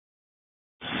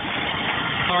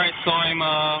Alright, so I'm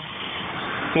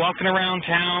walking around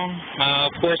town.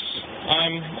 Of course,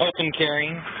 I'm open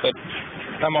carrying, but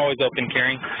I'm always open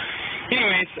carrying.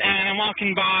 Anyways, and I'm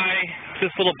walking by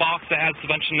this little box that has a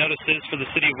bunch of notices for the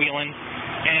city of Wheatland,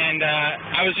 and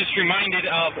I was just reminded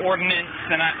of ordinance,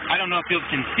 and I don't know if you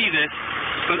can see this,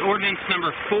 but ordinance number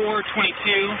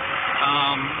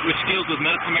 422, which deals with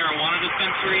medical marijuana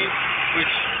dispensaries,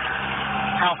 which,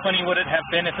 how funny would it have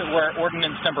been if it were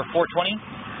ordinance number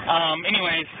 420?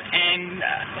 Anyways, and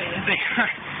they,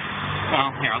 well,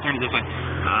 here, I'll turn it this way.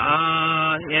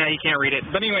 Yeah, you can't read it.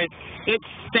 But anyways, it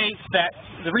states that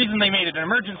the reason they made it an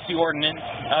emergency ordinance,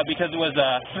 because it was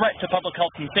a threat to public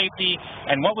health and safety.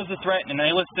 And what was the threat? And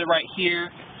I listed it right here,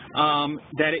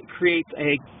 that it creates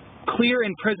a clear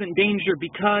and present danger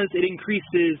because it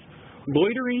increases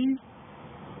loitering,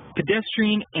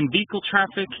 pedestrian, and vehicle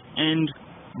traffic, and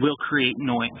will create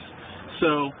noise.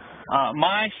 So,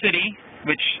 my city,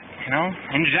 which, you know,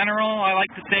 in general, I like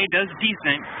to say does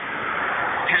decent,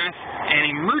 passed an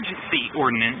emergency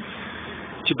ordinance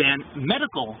to ban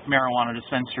medical marijuana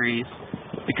dispensaries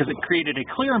because it created a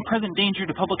clear and present danger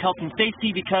to public health and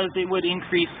safety because it would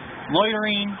increase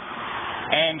loitering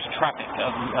and traffic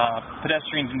of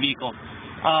pedestrians and vehicles.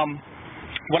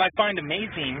 What I find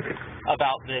amazing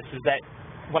about this is that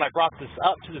when I brought this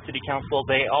up to the city council,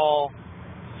 they all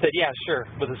said, yeah, sure,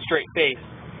 with a straight face.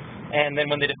 And then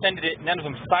when they defended it, none of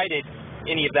them cited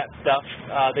any of that stuff.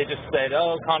 They just said,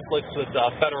 oh, conflicts with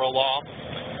federal law.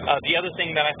 The other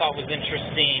thing that I thought was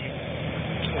interesting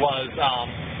was,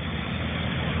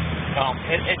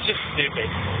 it's just stupid.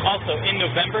 Also, in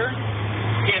November,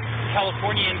 if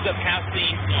California ends up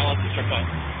passing,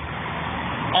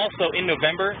 Also, in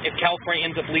November, if California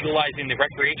ends up legalizing the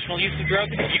recreational use of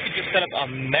drugs, you could just set up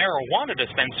a marijuana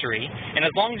dispensary, and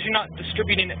as long as you're not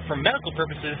distributing it for medical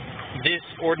purposes, this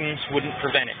ordinance wouldn't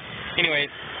prevent it. Anyways,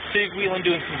 City of Wheatland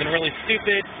doing something really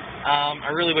stupid. I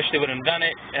really wish they would have done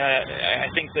it. I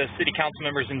think the city council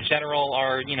members in general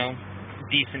are, you know,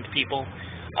 decent people,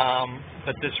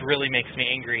 but this really makes me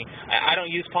angry. I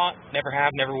don't use pot, never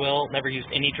have, never will, never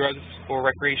used any drugs for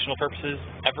recreational purposes,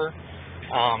 ever.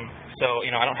 So,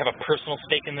 you know, I don't have a personal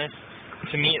stake in this.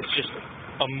 To me, it's just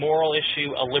a moral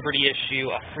issue, a liberty issue,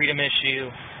 a freedom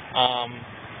issue,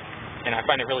 and I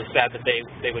find it really sad that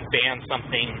they would ban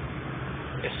something,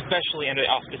 especially under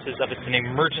the auspices of it's an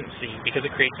emergency, because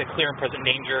it creates a clear and present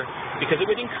danger, because it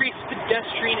would increase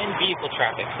pedestrian and vehicle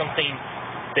traffic, something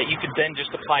that you could then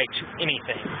just apply to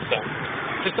anything. So,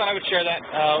 just thought I would share that,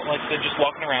 like I said, just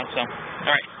walking around, so, all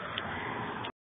right.